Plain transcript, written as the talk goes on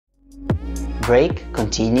break,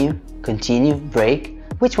 continue, continue, break.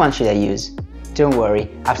 Which one should I use? Don't worry,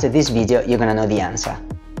 after this video you're gonna know the answer.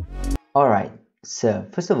 Alright, so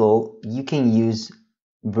first of all, you can use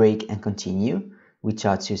break and continue, which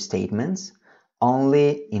are two statements,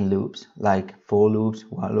 only in loops like for loops,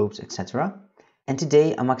 while loops, etc. And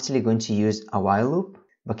today I'm actually going to use a while loop,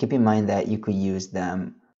 but keep in mind that you could use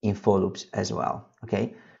them in for loops as well.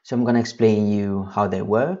 Okay, so I'm going to explain you how they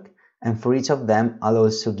work, and for each of them I'll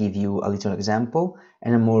also give you a little example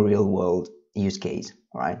and a more real world use case.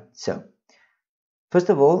 Alright, so first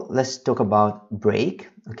of all, let's talk about break.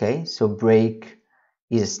 Okay, so break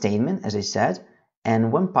is a statement, as I said,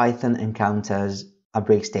 and when Python encounters a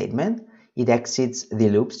break statement, it exits the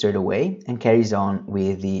loop straight away and carries on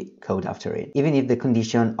with the code after it, even if the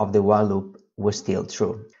condition of the while loop was still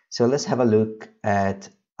true. So let's have a look at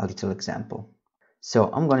a little example. So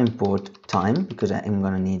I'm going to import time because I'm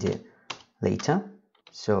going to need it later.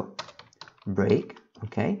 So break,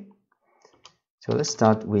 okay. So let's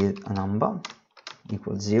start with a number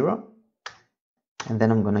equals 0, and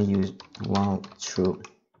then I'm going to use while true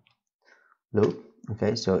loop.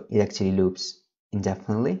 Okay, so it actually loops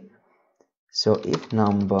indefinitely. So if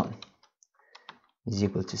number is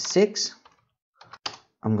equal to 6,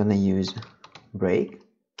 I'm going to use break,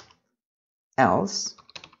 else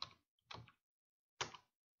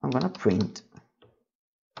I'm going to print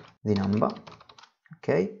the number,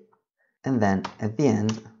 okay, and then at the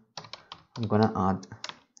end I'm going to add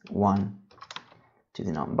 1 to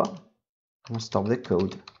the number. I'm going to stop the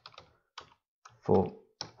code for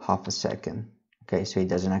half a second, okay, so it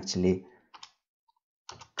doesn't actually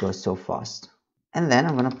go so fast. And then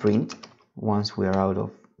I'm going to print once we are out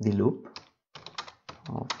of the loop.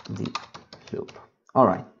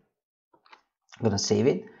 Alright, I'm going to save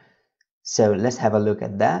it. So let's have a look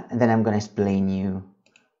at that, and then I'm going to explain you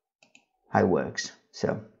how it works.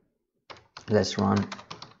 So let's run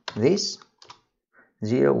this.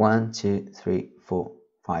 0, 1, 2, 3, 4,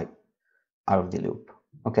 5 out of the loop.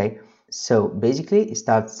 Okay, so basically it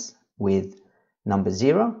starts with number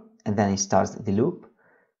 0 and then it starts the loop.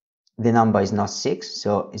 The number is not 6,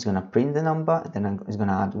 so it's going to print the number, then it's going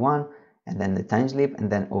to add 1 and then the times loop and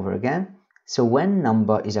then over again. So when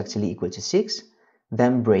number is actually equal to 6,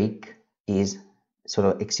 then break is sort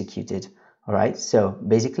of executed. Alright, so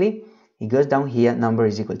basically it goes down here, number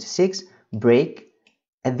is equal to 6, break.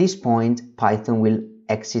 At this point Python will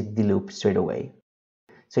exit the loop straight away.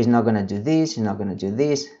 So it's not going to do this, it's not going to do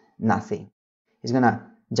this, nothing. It's going to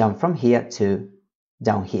jump from here to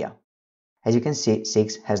down here. As you can see,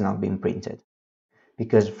 6 has not been printed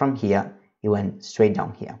because from here it went straight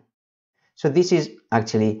down here. So this is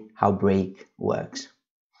actually how break works.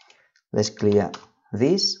 Let's clear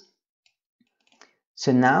this.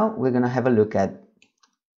 So now we're going to have a look at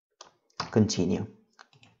continue.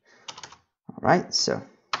 Alright, so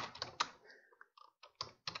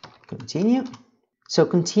continue. So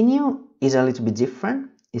continue is a little bit different.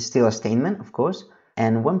 It's still a statement, of course,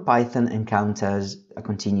 and when Python encounters a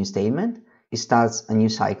continue statement, it starts a new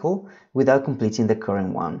cycle without completing the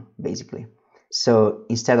current one, basically. So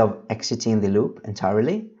instead of exiting the loop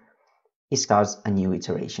entirely, it starts a new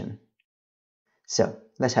iteration. So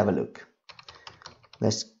let's have a look.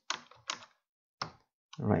 Let's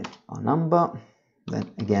write our number,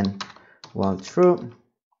 then again while true.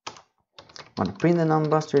 I'm going to print the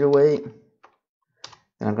number straight away.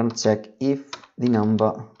 Then I'm going to check if the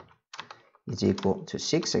number is equal to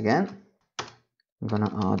 6 again. I'm going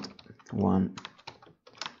to add 1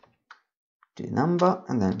 to the number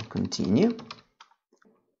and then continue.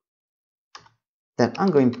 Then I'm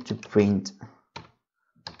going to print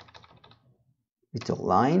little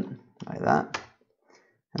line like that.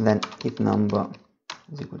 And then if number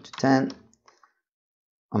is equal to 10,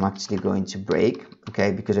 I'm actually going to break,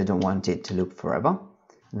 okay, because I don't want it to loop forever.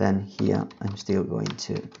 Then here I'm still going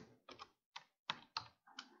to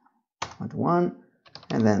add 1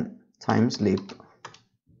 and then times loop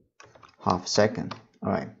half second. All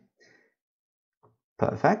right,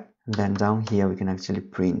 perfect. And then down here we can actually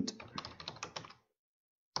print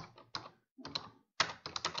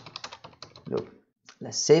loop.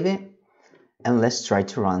 Let's save it and let's try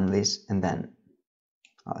to run this and then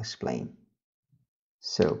I'll explain.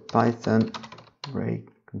 So Python break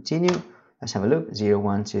continue. Let's have a look. 0,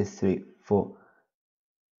 1, 2, 3, 4,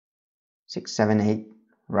 6, 7, 8.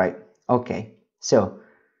 Right. Okay. So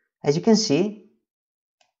as you can see,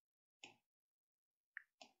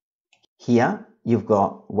 here you've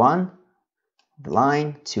got 1 the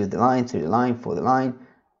line, 2 the line, 3 the line, 4 the line,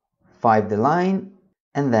 5 the line,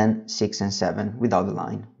 and then 6 and 7 without the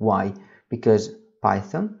line. Why? Because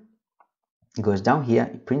Python goes down here,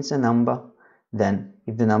 it prints a number, then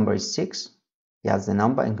if the number is 6, he adds the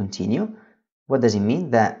number and continue. What does it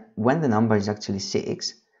mean? That when the number is actually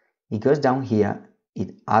 6, it goes down here,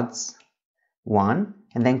 it adds 1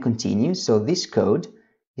 and then continues. So this code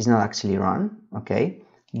is not actually run, okay,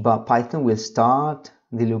 but Python will start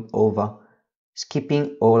the loop over,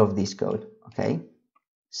 skipping all of this code, okay.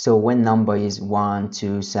 So when number is 1,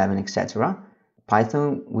 2, 7, etc.,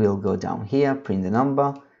 Python will go down here, print the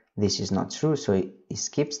number. This is not true, so it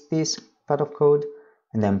skips this part of code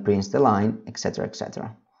and then prints the line, etc.,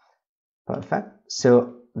 etc. Perfect.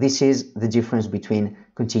 So this is the difference between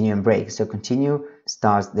continue and break. So continue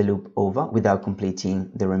starts the loop over without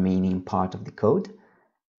completing the remaining part of the code,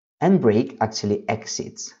 and break actually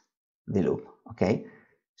exits the loop, okay.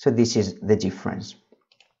 So this is the difference.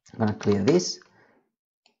 I'm gonna clear this.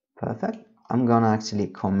 Perfect. I'm gonna actually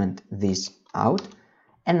comment this out,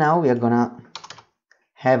 and now we are gonna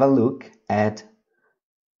have a look at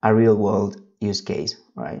a real world use case,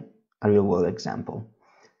 right? A real world example.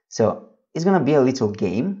 So it's gonna be a little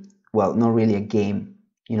game. Well, not really a game,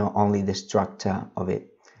 you know, only the structure of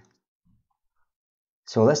it.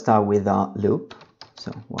 So let's start with a loop.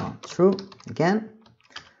 So while true again,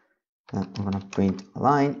 then I'm gonna print a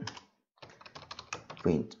line,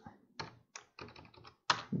 print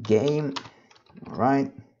game, all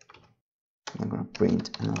right. I'm gonna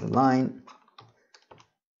print another line,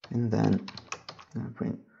 and then I'm gonna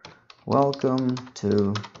print welcome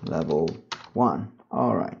to level 1.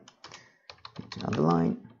 All right, print another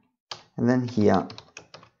line, and then here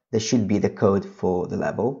there should be the code for the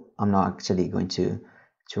level. I'm not actually going to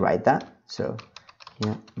write that. So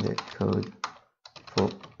here the code for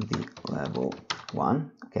the level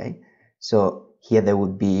 1. Okay, so here there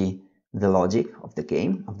would be the logic of the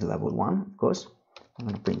game of the level 1, of course. I'm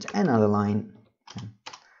going to print another line,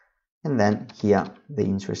 and then here the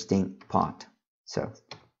interesting part. So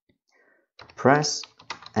press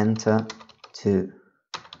enter to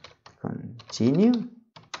continue,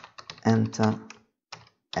 enter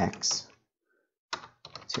X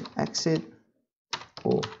to exit,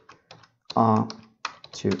 or R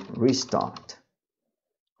to restart.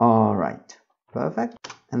 All right, perfect.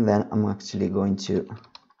 And then I'm actually going to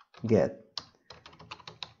get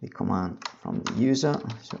the command from the user,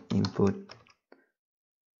 so input,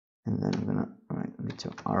 and then I'm gonna write a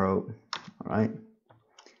little arrow. All right,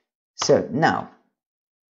 so now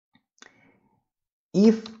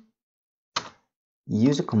if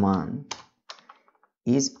user command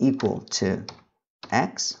is equal to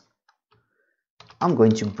X, I'm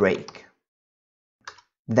going to break.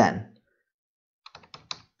 Then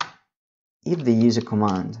if the user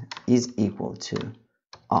command is equal to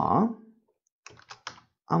R,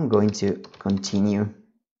 I'm going to continue.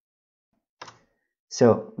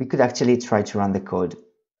 So we could actually try to run the code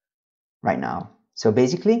right now. So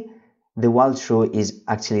basically the while true is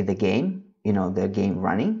actually the game, you know, the game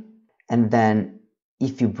running, and then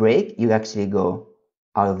if you break, you actually go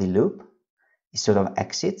out of the loop. It sort of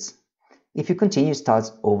exits. If you continue, it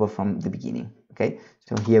starts over from the beginning. Okay,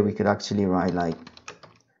 so here we could actually write like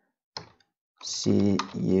see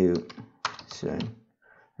you soon.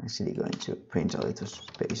 I'm actually going to print a little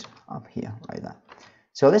space up here like that.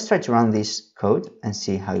 So let's try to run this code and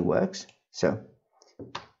see how it works. So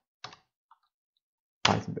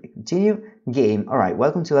Python break continue game. All right,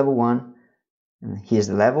 welcome to level 1. And here's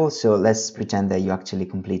the level. So let's pretend that you actually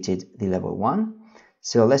completed the level 1.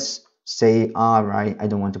 So let's say, all right, I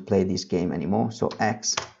don't want to play this game anymore. So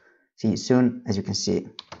X, see you soon. As you can see,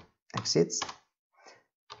 exits.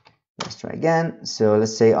 Let's try again. So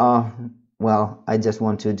let's say, oh, well, I just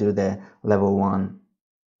want to do the level 1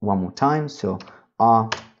 one more time. So R,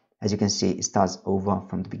 as you can see, it starts over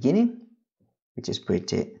from the beginning, which is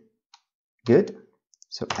pretty good.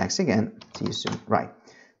 So X again, see you soon. Right.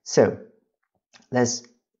 So let's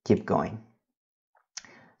keep going.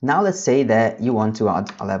 Now let's say that you want to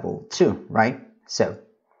add a level 2, right? So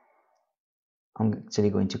I'm actually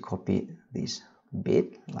going to copy this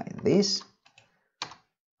bit like this.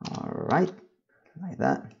 All right, like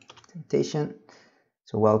that. Temptation.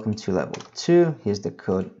 So welcome to level 2. Here's the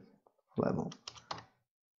code for level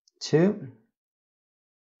 2.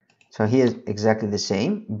 So here's exactly the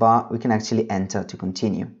same, but we can actually enter to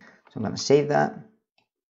continue. So I'm going to save that.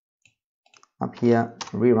 Up here,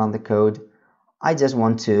 rerun the code. I just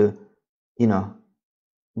want to, you know,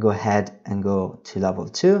 go ahead and go to level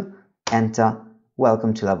 2, enter,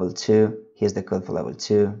 welcome to level 2. Here's the code for level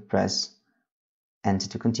 2. Press enter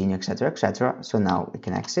to continue, etc., etc. So now we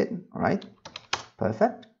can exit. All right,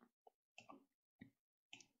 perfect.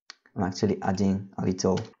 I'm actually adding a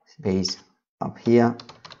little space up here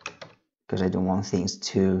because I don't want things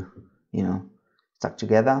to, you know, stuck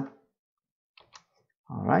together.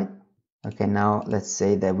 All right, Okay, now let's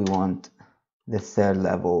say that we want the third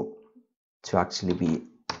level to actually be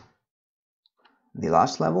the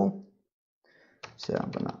last level. So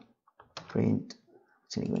I'm gonna print,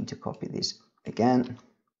 actually going to copy this again,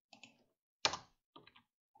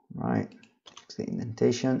 right, fix the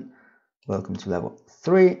indentation, welcome to level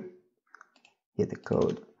 3, hit the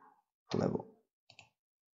code for level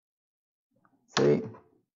 3,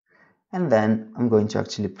 and then I'm going to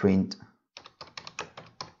actually print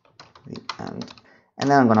the end, and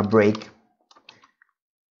then I'm gonna break,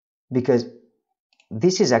 because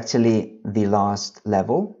this is actually the last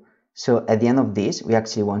level. So at the end of this, we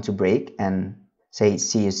actually want to break and say,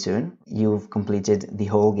 see you soon. You've completed the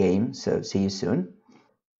whole game, so see you soon.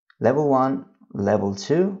 Level 1, level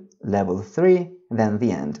 2, level 3, then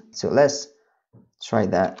the end. So let's try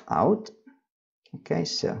that out. Okay,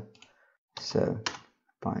 so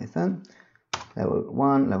Python, level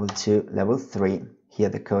 1, level 2, level 3. Here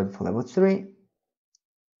the code for level 3.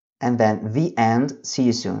 And then the end, see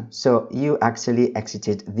you soon. So you actually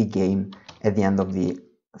exited the game at the end of the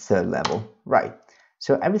third level, right?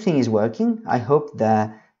 So everything is working. I hope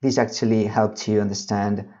that this actually helped you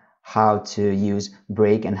understand how to use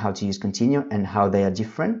break and how to use continue and how they are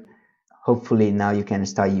different. Hopefully now you can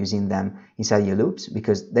start using them inside your loops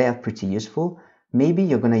because they are pretty useful. Maybe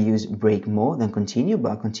you're going to use break more than continue,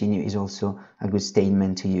 but continue is also a good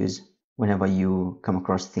statement to use whenever you come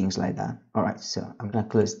across things like that. All right, so I'm going to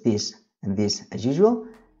close this and this as usual,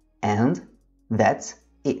 and that's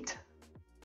it.